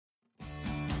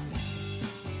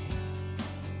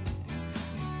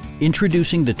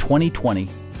Introducing the 2020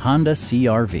 Honda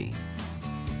CR-V.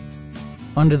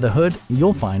 Under the hood,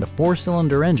 you'll find a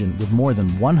 4-cylinder engine with more than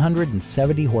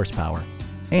 170 horsepower.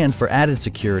 And for added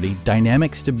security,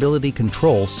 dynamic stability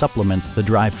control supplements the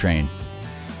drivetrain.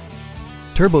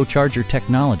 Turbocharger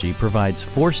technology provides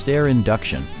forced air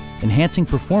induction, enhancing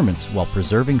performance while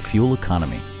preserving fuel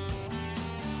economy.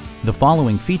 The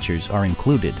following features are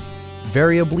included: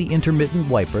 variably intermittent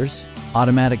wipers,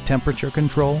 automatic temperature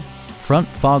control, front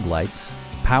fog lights,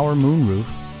 power moonroof,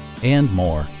 and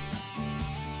more.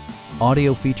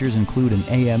 Audio features include an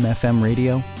AM/FM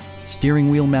radio, steering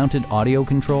wheel mounted audio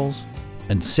controls,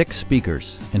 and 6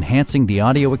 speakers, enhancing the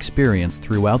audio experience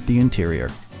throughout the interior.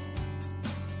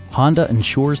 Honda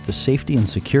ensures the safety and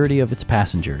security of its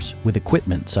passengers with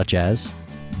equipment such as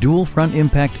dual front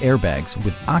impact airbags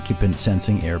with occupant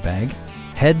sensing airbag,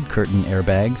 head curtain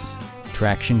airbags,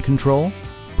 traction control,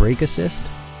 brake assist,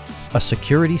 a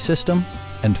security system,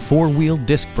 and 4-wheel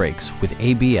disc brakes with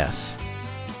ABS.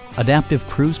 Adaptive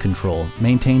Cruise Control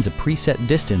maintains a preset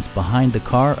distance behind the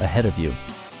car ahead of you,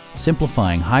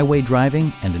 simplifying highway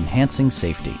driving and enhancing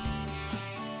safety.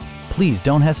 Please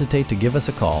don't hesitate to give us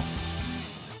a call.